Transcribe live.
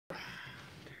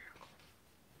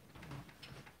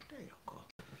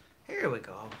Here we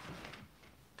go.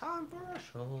 Time for a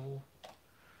show.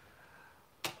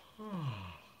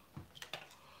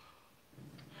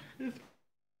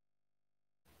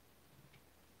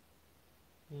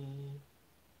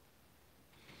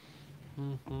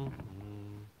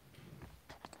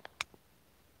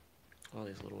 All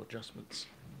these little adjustments.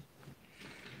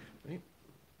 Right?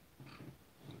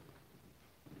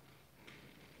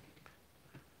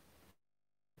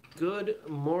 Good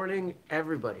morning,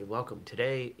 everybody. Welcome.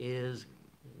 Today is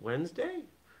Wednesday,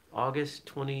 August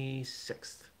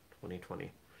 26th,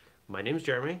 2020. My name's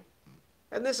Jeremy,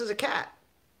 and this is a cat.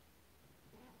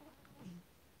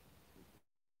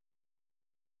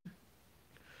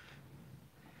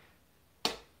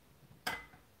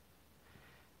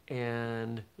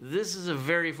 And this is a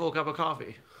very full cup of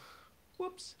coffee.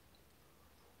 Whoops.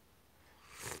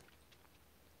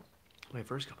 My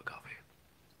first cup of coffee.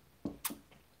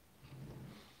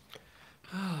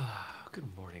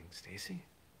 Good morning, Stacy.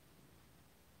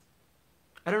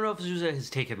 I don't know if Zuza has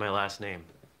taken my last name.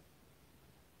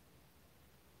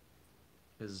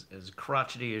 As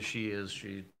crotchety as she is,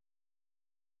 she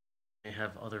may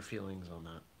have other feelings on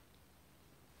that.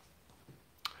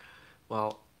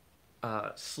 Well,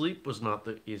 sleep was not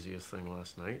the easiest thing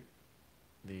last night.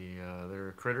 There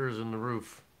were critters in the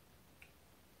roof.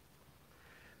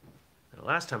 The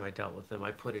last time I dealt with them,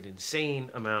 I put an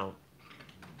insane amount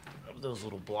of those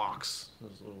little blocks,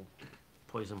 those little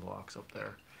poison blocks up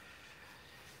there.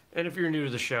 And if you're new to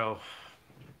the show,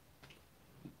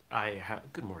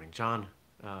 good morning, John.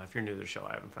 If you're new to the show,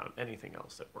 I haven't found anything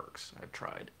else that works. I've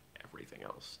tried everything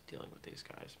else dealing with these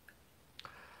guys.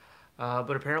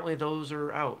 But apparently those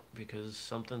are out because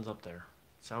something's up there.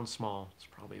 It sounds small. It's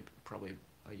probably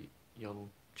a young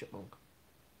chipmunk.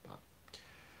 But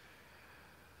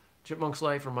chipmunk's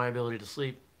life or my ability to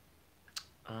sleep,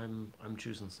 I'm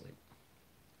choosing sleep.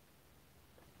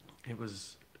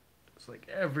 It's like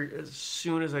as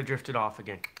soon as I drifted off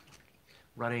again,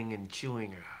 running and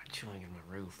chewing in my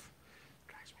roof.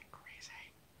 It drives me crazy.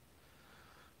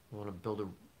 I want to build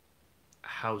a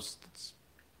house that's,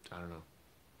 I don't know,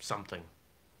 something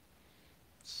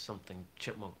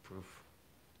chipmunk proof.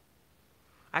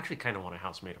 I actually kind of want a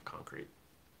house made of concrete.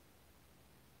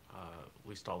 At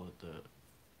least all of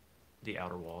the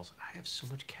outer walls. I have so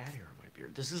much cat hair on my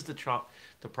beard. This is the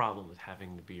problem with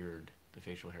having the beard, the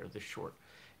facial hair this short,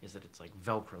 is that it's like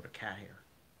Velcro to cat hair.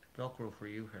 Velcro for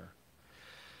you hair.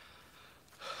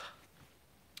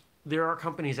 There are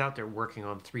companies out there working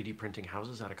on 3D printing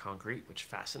houses out of concrete, which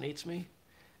fascinates me.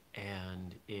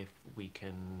 And if we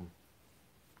can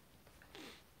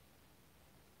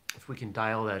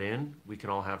dial that in, we can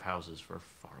all have houses for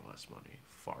far less money,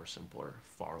 far simpler,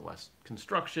 far less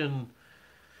construction,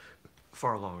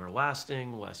 far longer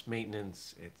lasting, less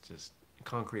maintenance. It's just,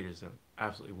 concrete is an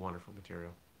absolutely wonderful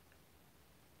material.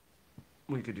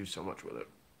 We could do so much with it.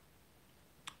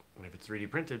 And if it's 3D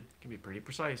printed, it can be pretty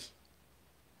precise.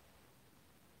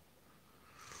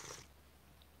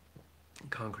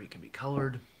 Concrete can be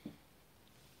colored.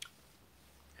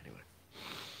 Anyway,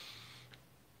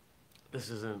 this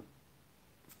isn't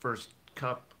first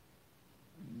cup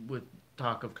with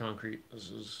talk of concrete. This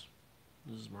is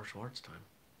martial arts time.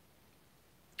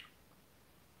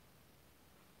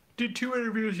 Did 2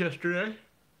 interviews yesterday.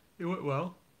 It went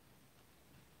well.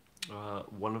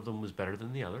 One of them was better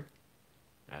than the other,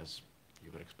 as you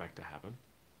would expect to happen.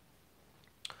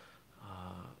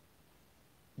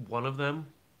 One of them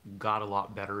got a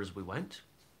lot better as we went.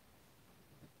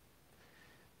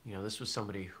 You know, this was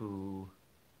somebody who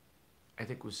I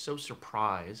think was so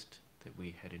surprised that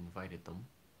we had invited them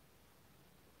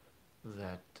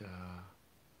that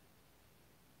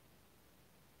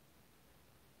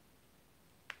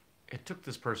it took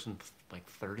this person like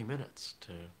 30 minutes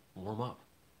to warm up.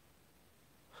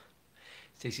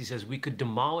 Stacy says, we could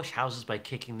demolish houses by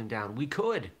kicking them down. We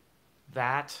could.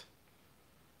 That,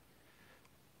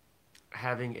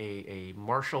 having a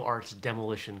martial arts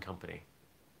demolition company.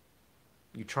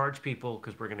 You charge people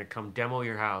because we're going to come demo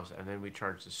your house, and then we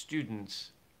charge the students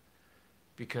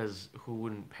because who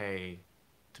wouldn't pay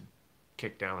to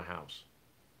kick down a house?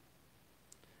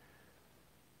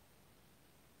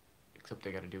 Except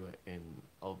they got to do it in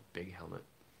a big helmet.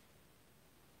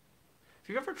 If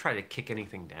you've ever tried to kick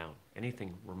anything down,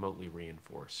 anything remotely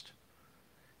reinforced,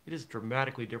 it is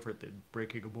dramatically different than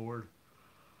breaking a board.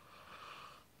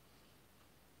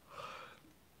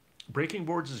 Breaking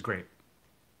boards is great.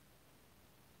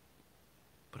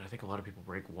 But I think a lot of people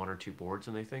break 1 or 2 boards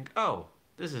and they think, oh,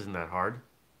 this isn't that hard.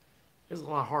 It's a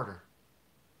lot harder.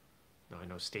 Now I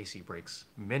know Stacy breaks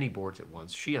many boards at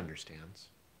once. She understands.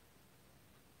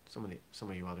 Some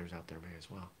of you others out there may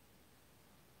as well.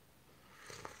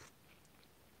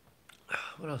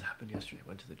 What else happened yesterday?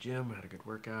 Went to the gym, had a good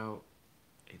workout,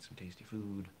 ate some tasty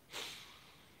food.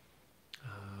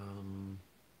 Um,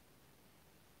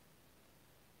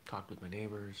 Talked with my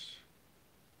neighbors.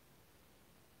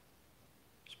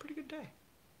 It's a pretty good day.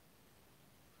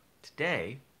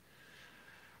 Today,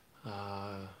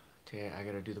 uh, today I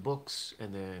gotta do the books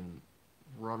and then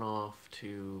run off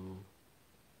to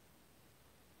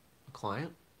a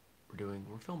client.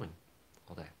 We're filming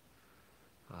all day.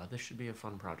 This should be a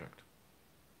fun project.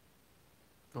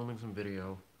 Filming some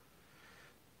video,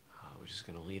 which is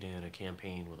going to lead in a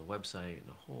campaign with a website and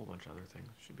a whole bunch of other things.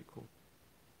 Should be cool.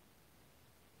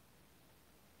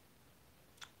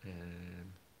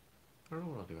 And I don't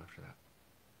know what I'll do after that.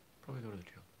 Probably go to the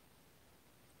gym.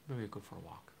 Maybe I'll go for a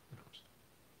walk.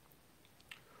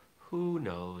 Who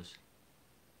knows?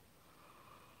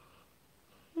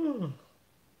 Who knows?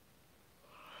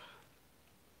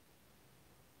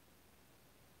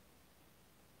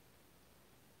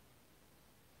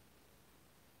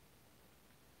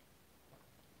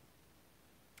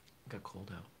 Got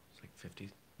cold out. It's like 50,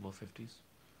 low 50s.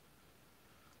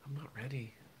 I'm not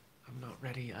ready. I'm not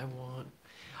ready. I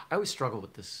always struggle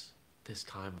with this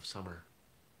time of summer.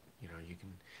 You know, you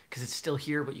can, because it's still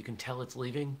here, but you can tell it's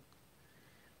leaving.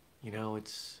 You know,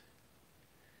 it's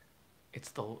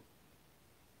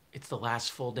the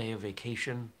last full day of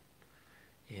vacation.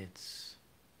 It's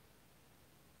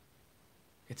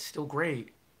still great,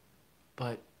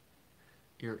 but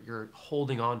you're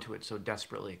holding on to it so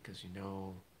desperately because you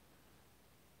know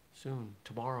soon,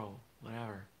 tomorrow,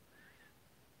 whatever,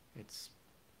 it's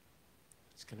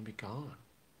gonna be gone.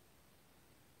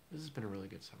 This has been a really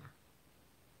good summer.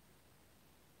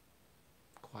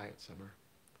 Quiet summer.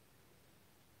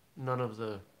 None of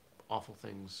the awful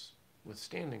things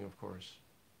withstanding, of course.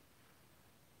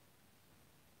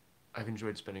 I've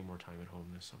enjoyed spending more time at home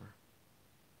this summer.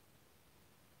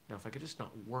 Now, if I could just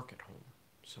not work at home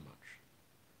so much.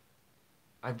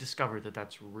 I've discovered that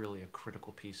that's really a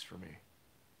critical piece for me.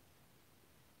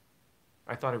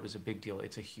 I thought it was a big deal.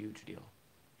 It's a huge deal.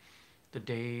 The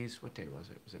days, what day was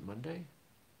it? Was it Monday?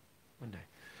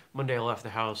 Monday I left the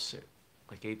house at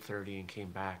like 8:30 and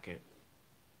came back at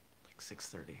like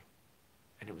 6:30.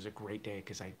 And it was a great day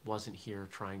because I wasn't here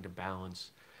trying to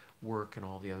balance work and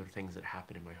all the other things that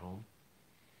happen in my home.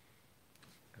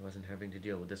 I wasn't having to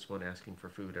deal with this one asking for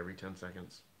food every 10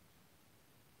 seconds.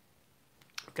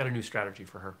 I've got a new strategy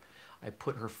for her. I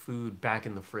put her food back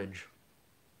in the fridge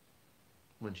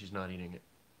when she's not eating it.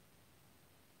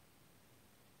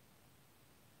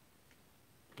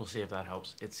 We'll see if that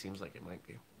helps. It seems like it might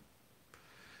be.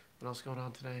 What else going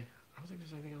on today? I don't think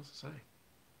there's anything else to say.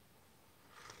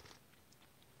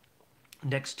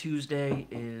 Next Tuesday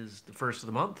is the first of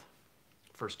the month.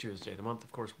 First Tuesday of the month,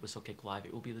 of course, Whistlekick Live.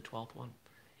 It will be the 12th one.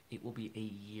 It will be a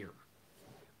year.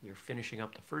 We are finishing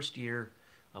up the first year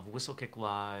of Whistlekick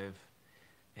Live,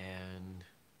 and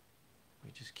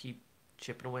we just keep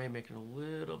chipping away, making it a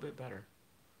little bit better.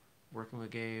 Working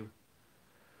with Gabe.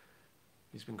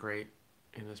 He's been great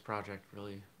in this project.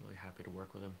 Really, really happy to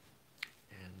work with him.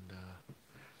 And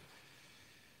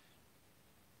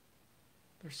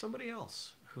there's somebody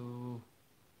else who,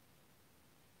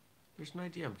 there's an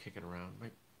idea I'm kicking around.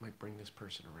 Might bring this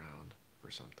person around for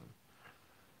something.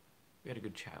 We had a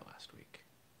good chat last week.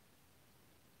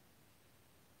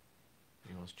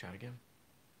 Anyone else chat again?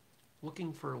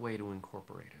 Looking for a way to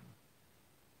incorporate him.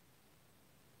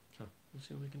 So, we'll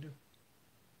see what we can do.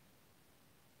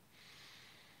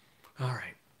 All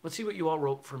right. Let's see what you all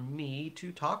wrote for me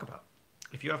to talk about.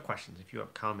 If you have questions, if you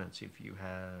have comments, if you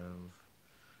have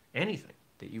anything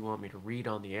that you want me to read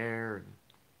on the air and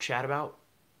chat about,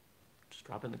 just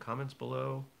drop in the comments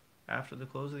below after the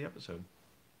close of the episode.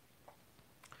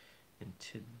 And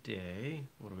today,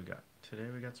 what do we got? Today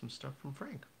we got some stuff from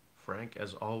Frank. Frank,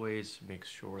 as always, makes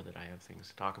sure that I have things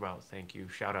to talk about. Thank you.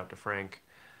 Shout out to Frank.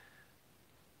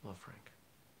 Love Frank.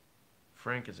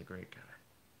 Frank is a great guy.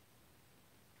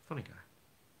 Funny guy.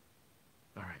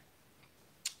 All right.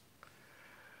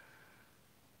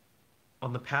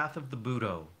 On the path of the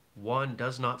Budo, one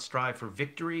does not strive for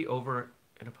victory over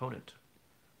an opponent.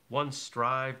 One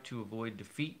strive to avoid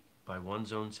defeat by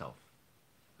one's own self.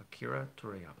 Akira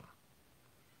Toriyama.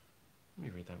 Let me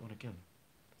read that one again.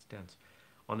 It's dense.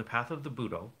 On the path of the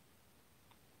Budo,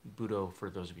 Budo, for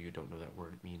those of you who don't know that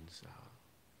word, means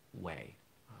way,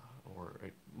 or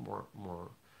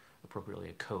more appropriately,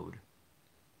 a code.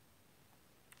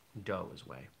 Do is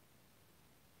way.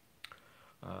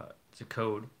 It's a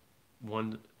code.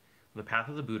 On the path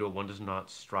of the Budo, one does not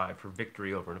strive for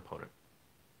victory over an opponent.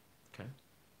 Okay?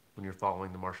 When you're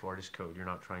following the martial artist code, you're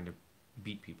not trying to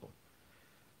beat people.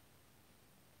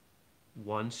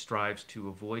 One strives to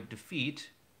avoid defeat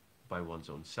by one's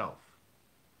own self.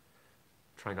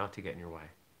 Try not to get in your way.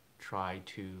 Try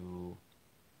to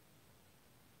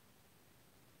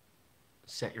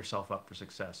set yourself up for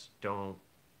success. Don't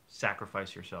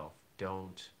sacrifice yourself.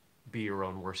 Don't be your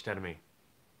own worst enemy.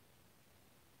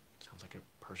 Sounds like a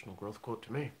personal growth quote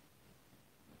to me.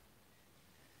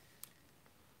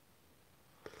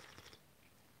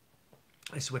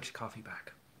 I switched coffee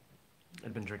back.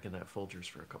 I'd been drinking that Folgers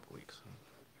for a couple weeks.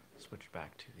 Switched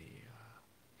back to the,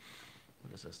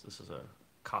 what is this? This is a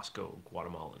Costco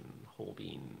Guatemalan whole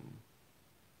bean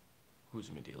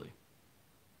Huzumidili.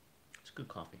 It's good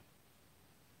coffee.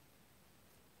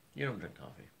 You don't drink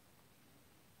coffee.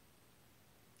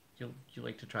 You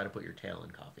like to try to put your tail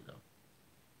in coffee, though.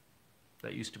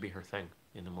 That used to be her thing.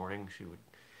 In the morning, she would...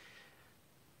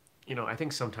 You know, I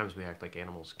think sometimes we act like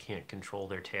animals can't control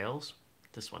their tails.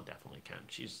 This one definitely can.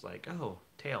 She's like, oh,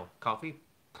 tail, coffee.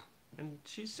 And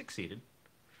she's succeeded.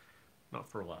 Not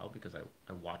for a while, because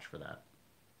I watch for that.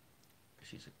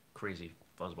 She's a crazy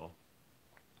fuzzball.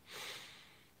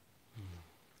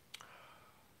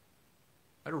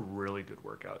 I had a really good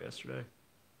workout yesterday.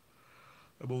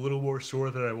 I'm a little more sore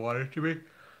than I wanted to be.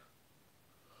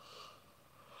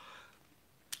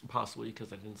 Possibly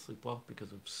because I didn't sleep well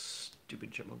because of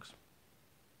stupid chipmunks.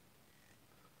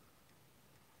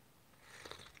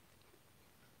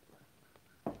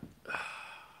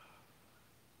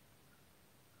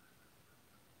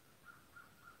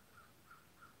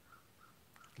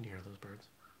 Can you hear those birds?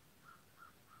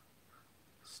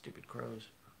 Stupid crows.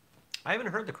 I haven't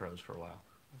heard the crows for a while.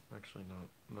 I'm actually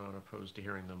not opposed to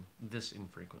hearing them this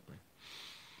infrequently.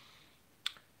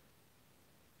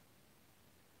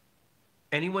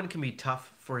 Anyone can be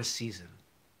tough for a season.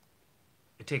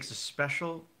 It takes a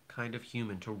special kind of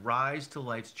human to rise to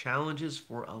life's challenges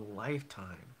for a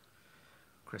lifetime.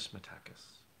 Chris Matakis.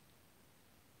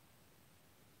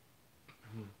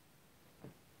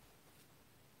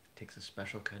 It takes a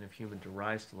special kind of human to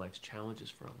rise to life's challenges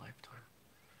for a lifetime.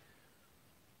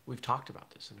 We've talked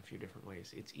about this in a few different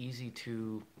ways. It's easy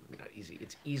to, not easy,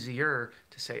 it's easier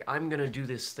to say, I'm going to do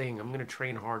this thing. I'm going to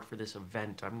train hard for this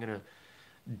event. I'm going to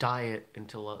diet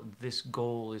until this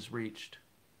goal is reached.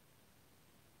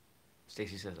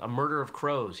 Stacy says, a murder of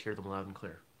crows. Hear them loud and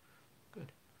clear.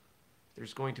 Good. If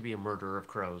there's going to be a murder of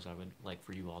crows, I would like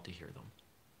for you all to hear them.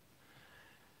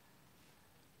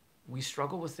 We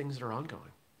struggle with things that are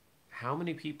ongoing. How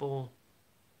many people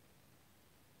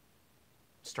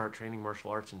start training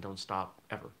martial arts and don't stop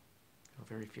ever?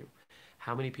 Very few.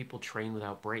 How many people train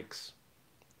without breaks?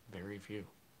 Very few.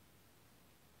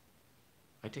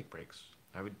 I take breaks.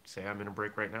 I would say I'm in a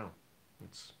break right now.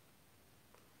 It's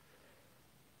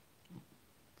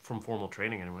from formal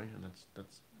training anyway, and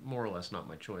that's more or less not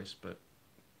my choice, but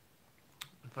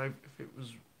if it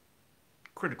was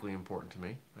critically important to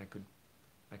me, I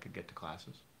could get to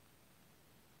classes.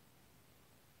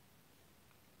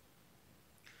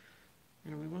 You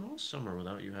know, we went all summer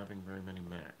without you having very many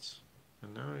mats,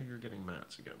 and now you're getting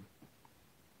mats again.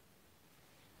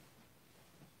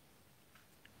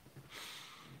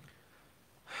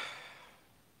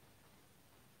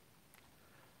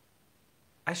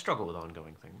 I struggle with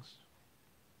ongoing things,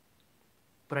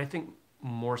 but I think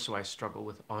more so I struggle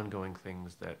with ongoing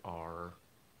things that I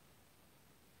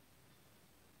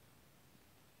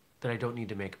don't need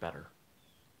to make better.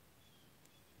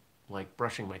 Like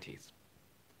brushing my teeth.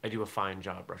 I do a fine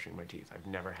job brushing my teeth. I've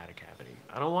never had a cavity.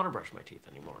 I don't want to brush my teeth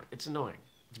anymore. It's annoying.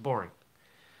 It's boring.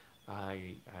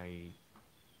 I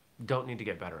don't need to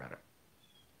get better at it.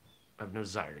 I have no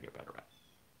desire to get better at it.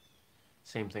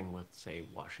 Same thing with, say,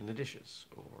 washing the dishes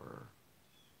or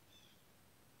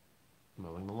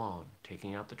mowing the lawn,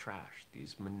 taking out the trash,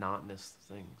 these monotonous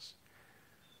things.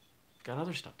 I've got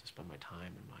other stuff to spend my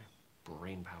time and my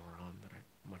brain power on that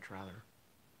I'd much rather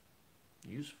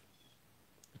use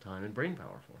the time and brain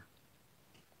power for.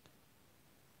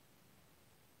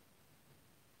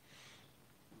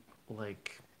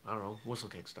 Like, I don't know, whistle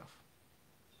kick stuff.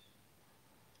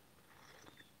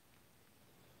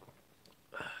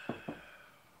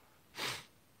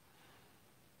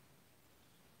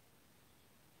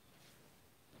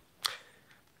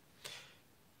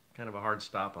 Kind of a hard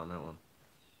stop on that one.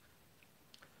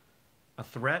 A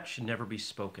threat should never be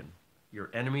spoken.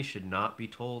 Your enemy should not be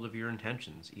told of your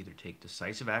intentions. Either take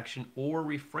decisive action or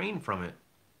refrain from it,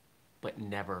 but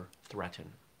never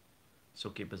threaten.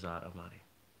 Soke Bazad Amadi.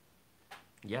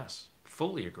 Yes,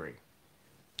 fully agree.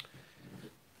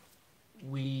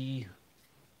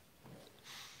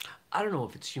 I don't know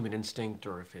if it's human instinct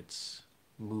or if it's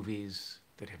movies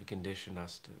that have conditioned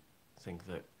us to think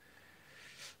that,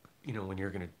 you know, when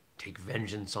you're going to take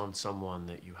vengeance on someone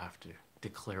that you have to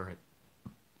declare it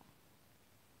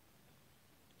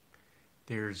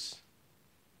there's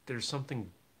there's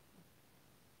something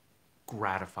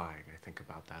gratifying, I think,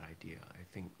 about that idea. I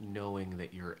think knowing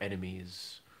that your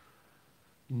enemies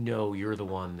know you're the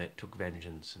one that took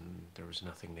vengeance and there was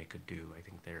nothing they could do. I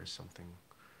think there's something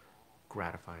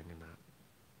gratifying in that.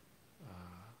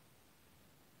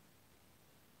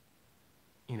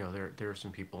 There are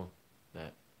some people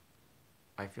that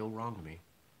I feel wronged me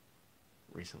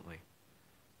recently,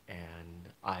 and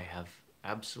I have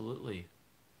absolutely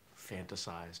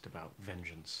fantasized about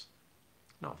vengeance.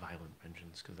 Not violent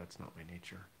vengeance, because that's not my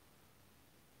nature.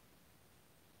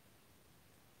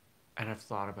 And I've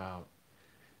thought about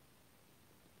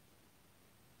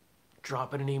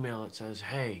dropping an email that says,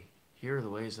 hey, here are the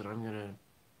ways that I'm going to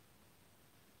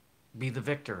be the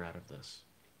victor out of this.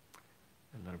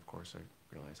 And then, of course, I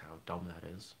realize how dumb that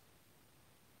is.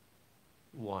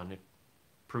 One, it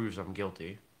proves I'm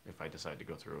guilty if I decide to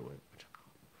go through it, which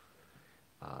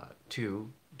I'm not.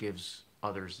 Two, gives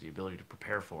others the ability to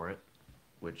prepare for it,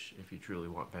 which, if you truly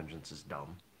want vengeance, is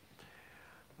dumb.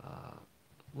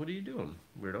 What are you doing,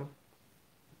 weirdo?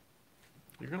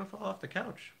 You're gonna fall off the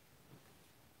couch.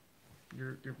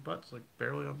 Your butt's like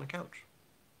barely on the couch.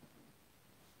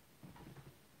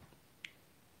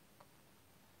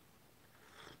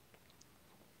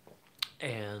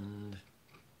 And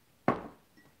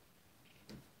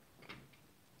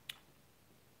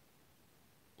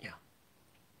yeah,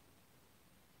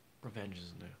 revenge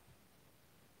isn't a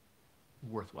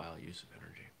worthwhile use of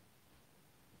energy.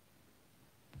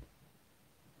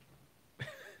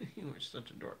 You are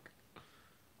such a dork.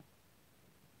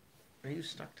 Are you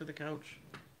stuck to the couch?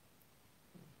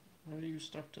 Why are you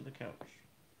stuck to the couch?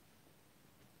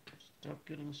 Stop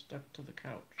getting stuck to the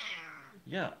couch.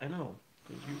 Yeah, I know.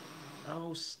 'Cause you...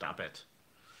 Oh, stop it.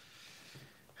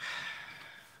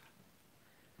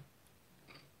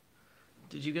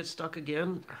 Did you get stuck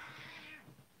again?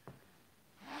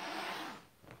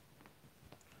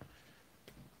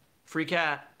 Free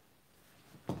cat.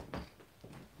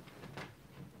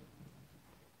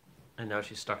 And now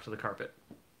she's stuck to the carpet.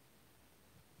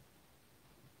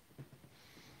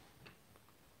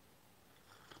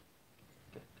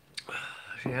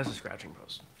 She has a scratching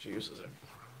post. She uses it.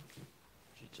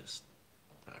 She just,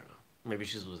 I don't know. Maybe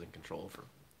she's losing control of her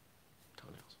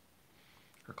toenails.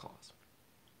 Her claws.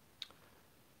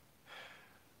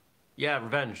 Yeah,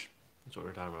 revenge. That's what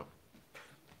we're talking about.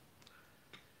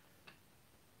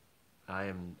 I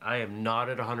am not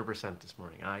at 100% this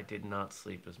morning. I did not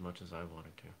sleep as much as I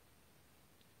wanted to.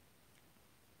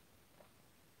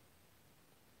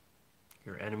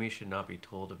 Your enemy should not be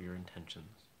told of your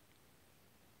intentions.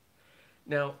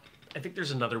 Now, I think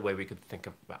there's another way we could think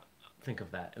of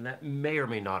that, and that may or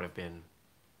may not have been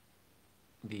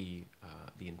the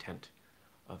intent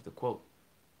of the quote.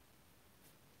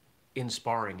 In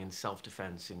sparring, in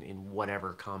self-defense, in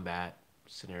whatever combat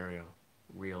scenario,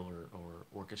 real or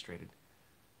orchestrated,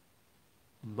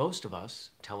 most of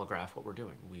us telegraph what we're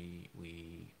doing.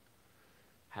 We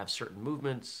have certain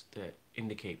movements that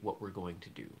indicate what we're going to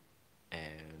do.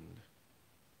 And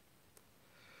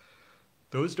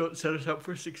those don't set us up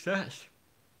for success.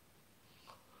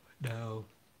 Now,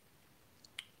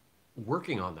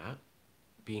 working on that,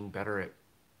 being better at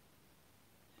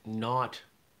not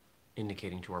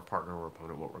indicating to our partner or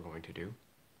opponent what we're going to do,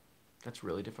 that's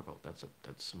really difficult. That's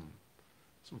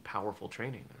some powerful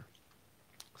training there.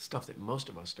 Stuff that most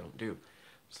of us don't do.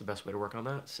 What's the best way to work on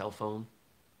that? Cell phone.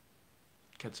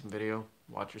 Get some video.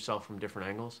 Watch yourself from different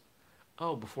angles.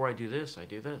 Oh, before I do this, I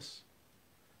do this.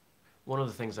 One of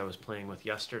the things I was playing with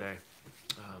yesterday,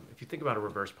 if you think about a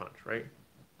reverse punch, right?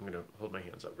 I'm going to hold my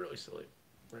hands up really silly,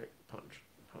 right? Punch,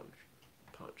 punch,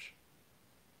 punch.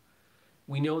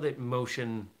 We know that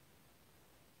motion,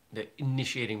 that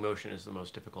initiating motion is the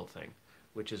most difficult thing,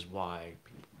 which is why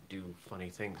people do funny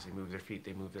things. They move their feet,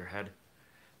 they move their head.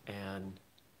 And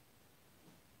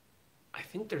I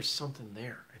think there's something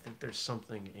there. I think there's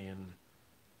something in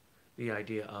the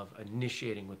idea of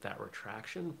initiating with that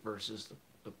retraction versus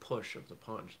the push of the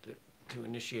punch to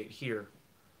initiate here.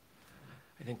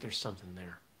 I think there's something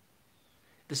there.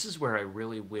 This is where I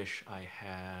really wish I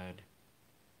had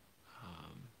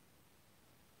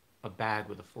a bag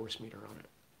with a force meter on it,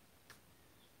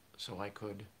 so I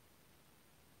could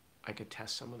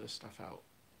test some of this stuff out.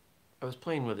 I was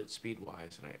playing with it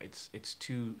speed-wise, and it's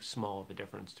too small of a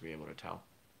difference to be able to tell.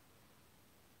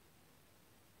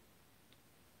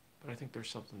 But I think there's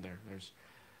something there.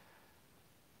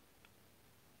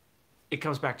 It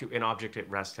comes back to an object at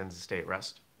rest tends to stay at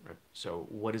rest. Right? So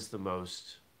what is the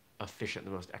most efficient,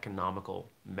 the most economical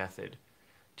method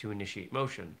to initiate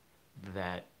motion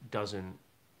that doesn't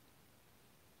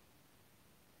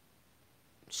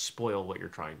spoil what you're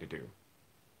trying to do?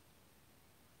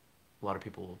 A lot of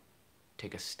people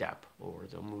take a step, or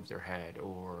they'll move their head,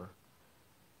 or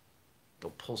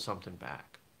they'll pull something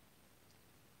back.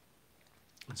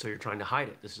 And so you're trying to hide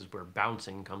it. This is where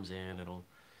bouncing comes in, and a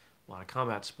lot of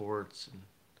combat sports. And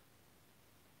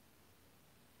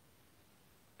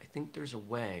I think there's a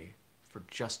way for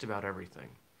just about everything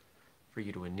for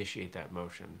you to initiate that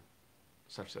motion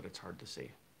such that it's hard to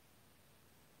see.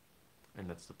 And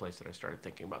that's the place that I started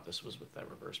thinking about this, was with that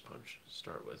reverse punch.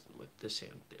 Start with this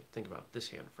hand. Think about this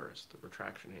hand first, the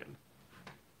retraction hand.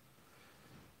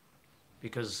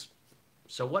 Because,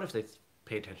 so what if they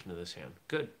pay attention to this hand?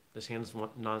 Good. This hand's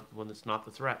not one that's not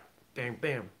the threat. Bam,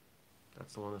 bam.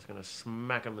 That's the one that's going to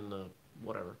smack them in the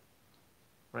whatever.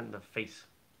 Right in the face.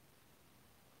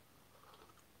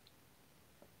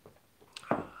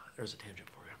 There's a tangent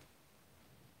for you.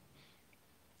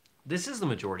 This is the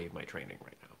majority of my training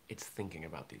right now. It's thinking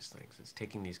about these things. It's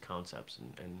taking these concepts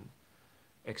and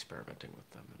experimenting with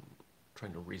them and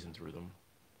trying to reason through them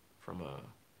from a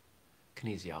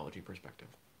kinesiology perspective.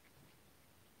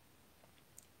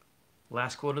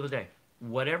 Last quote of the day.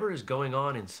 Whatever is going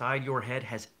on inside your head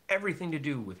has everything to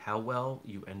do with how well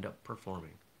you end up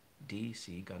performing.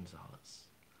 D.C. Gonzalez.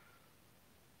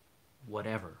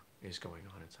 Whatever is going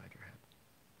on inside your head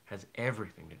has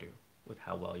everything to do with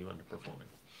how well you end up performing.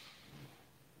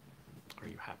 Are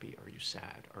you happy? Are you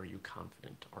sad? Are you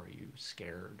confident? Are you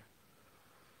scared?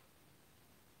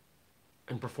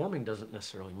 And performing doesn't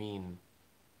necessarily mean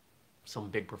some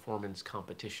big performance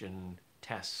competition,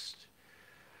 test,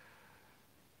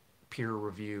 peer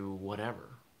review, whatever.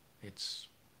 It's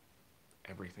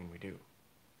everything we do.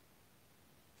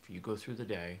 If you go through the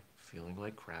day feeling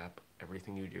like crap,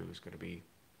 everything you do is going to be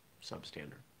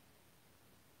substandard.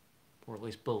 Or at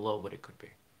least below what it could be.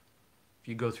 If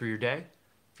you go through your day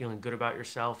feeling good about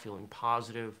yourself, feeling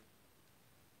positive,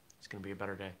 it's going to be a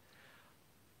better day.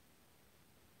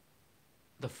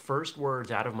 The first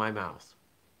words out of my mouth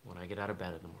when I get out of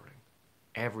bed in the morning,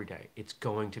 every day, it's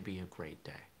going to be a great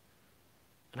day.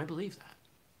 And I believe that.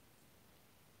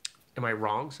 Am I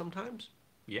wrong sometimes?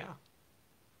 Yeah.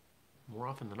 More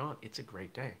often than not, it's a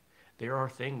great day. There are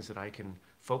things that I can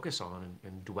focus on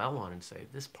and dwell on and say,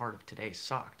 this part of today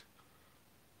sucked.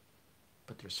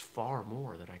 But there's far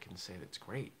more that I can say that's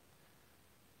great.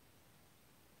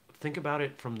 Think about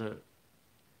it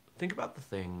think about the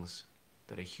things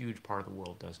that a huge part of the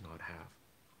world does not have.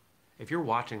 If you're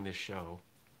watching this show,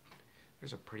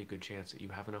 there's a pretty good chance that you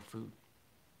have enough food.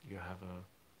 You have a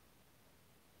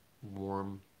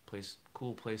warm place,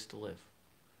 cool place to live.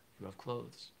 You have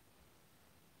clothes.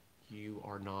 You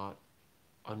are not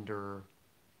under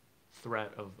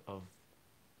threat of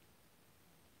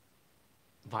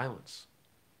violence.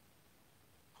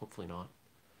 Hopefully not.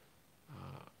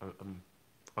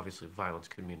 Obviously, violence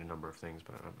could mean a number of things,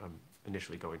 but I'm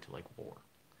initially going to like war,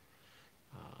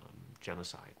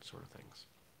 genocide sort of things.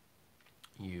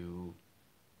 You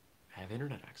have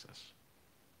internet access.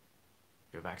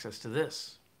 You have access to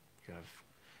this.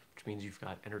 Which means you've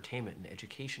got entertainment and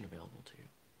education available to you.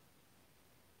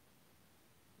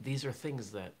 These are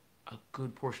things that a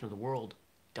good portion of the world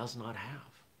does not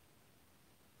have.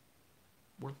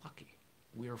 We're lucky.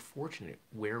 We are fortunate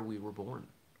where we were born,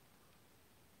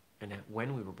 and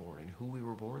when we were born, and who we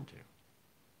were born to.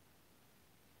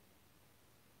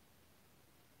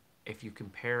 If you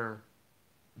compare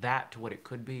that to what it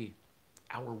could be,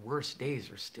 our worst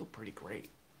days are still pretty great.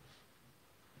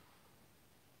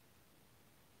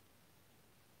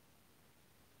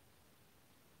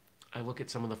 I look at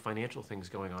some of the financial things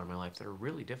going on in my life that are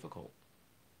really difficult.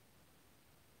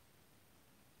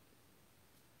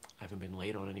 I haven't been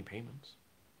late on any payments.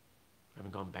 I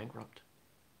haven't gone bankrupt.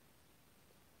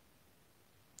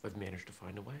 I've managed to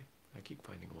find a way. I keep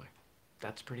finding a way.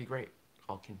 That's pretty great.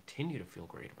 I'll continue to feel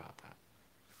great about that.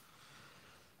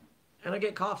 And I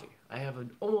get coffee. I have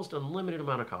an almost unlimited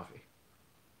amount of coffee.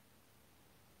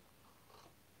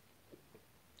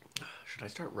 Should I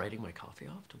start writing my coffee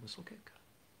off to Whistlekick?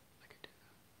 I could do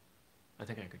that. I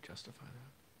think I could justify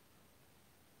that.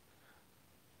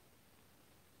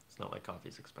 It's not like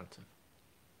coffee's expensive.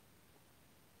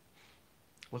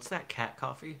 What's that cat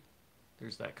coffee?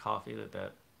 There's that coffee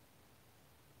that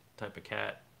type of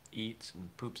cat eats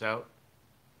and poops out,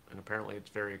 and apparently it's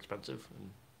very expensive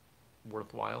and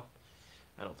worthwhile.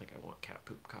 I don't think I want cat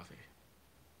poop coffee.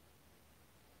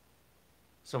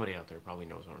 Somebody out there probably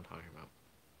knows what I'm talking about.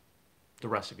 The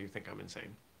rest of you think I'm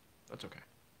insane. That's okay.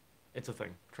 It's a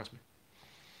thing. Trust me.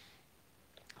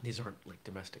 These aren't like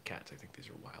domestic cats. I think these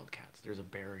are wild cats. There's a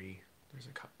berry.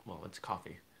 Well, it's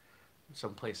coffee.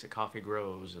 Some place that coffee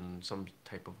grows, and some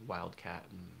type of wild cat,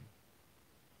 and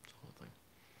it's a whole thing.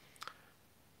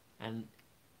 And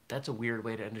That's a weird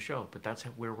way to end a show, but that's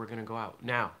where we're going to go out.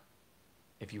 Now,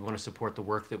 if you want to support the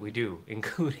work that we do,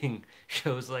 including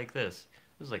shows like this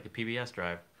is like the PBS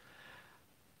Drive,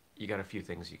 you got a few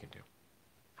things you can do.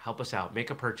 Help us out.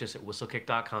 Make a purchase at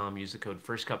whistlekick.com. Use the code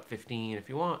FIRSTCUP15 if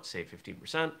you want. Save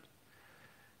 15%.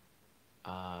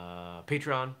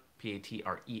 Patreon,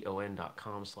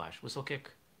 patreon.com/whistlekick.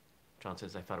 John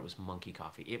says, I thought it was monkey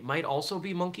coffee. It might also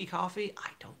be monkey coffee.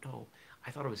 I don't know.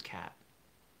 I thought it was cat.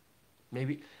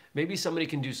 Maybe somebody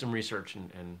can do some research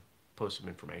and post some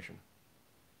information.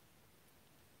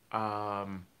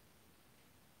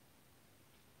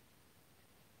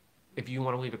 If you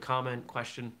want to leave a comment,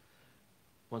 question,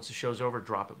 once the show's over,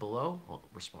 drop it below. I'll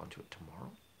respond to it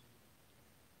tomorrow.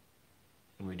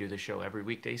 And we do the show every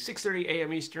weekday, 6:30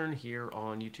 a.m. Eastern, here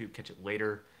on YouTube. Catch it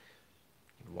later.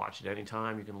 You can watch it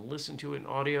anytime. You can listen to it in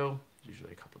audio. There's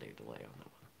usually a couple-day delay on that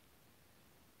one.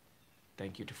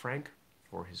 Thank you to Frank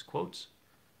for his quotes.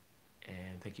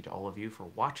 And thank you to all of you for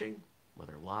watching,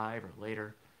 whether live or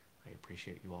later. I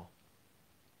appreciate you all.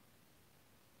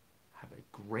 Have a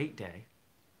great day,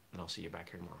 and I'll see you back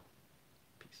here tomorrow.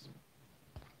 Peace.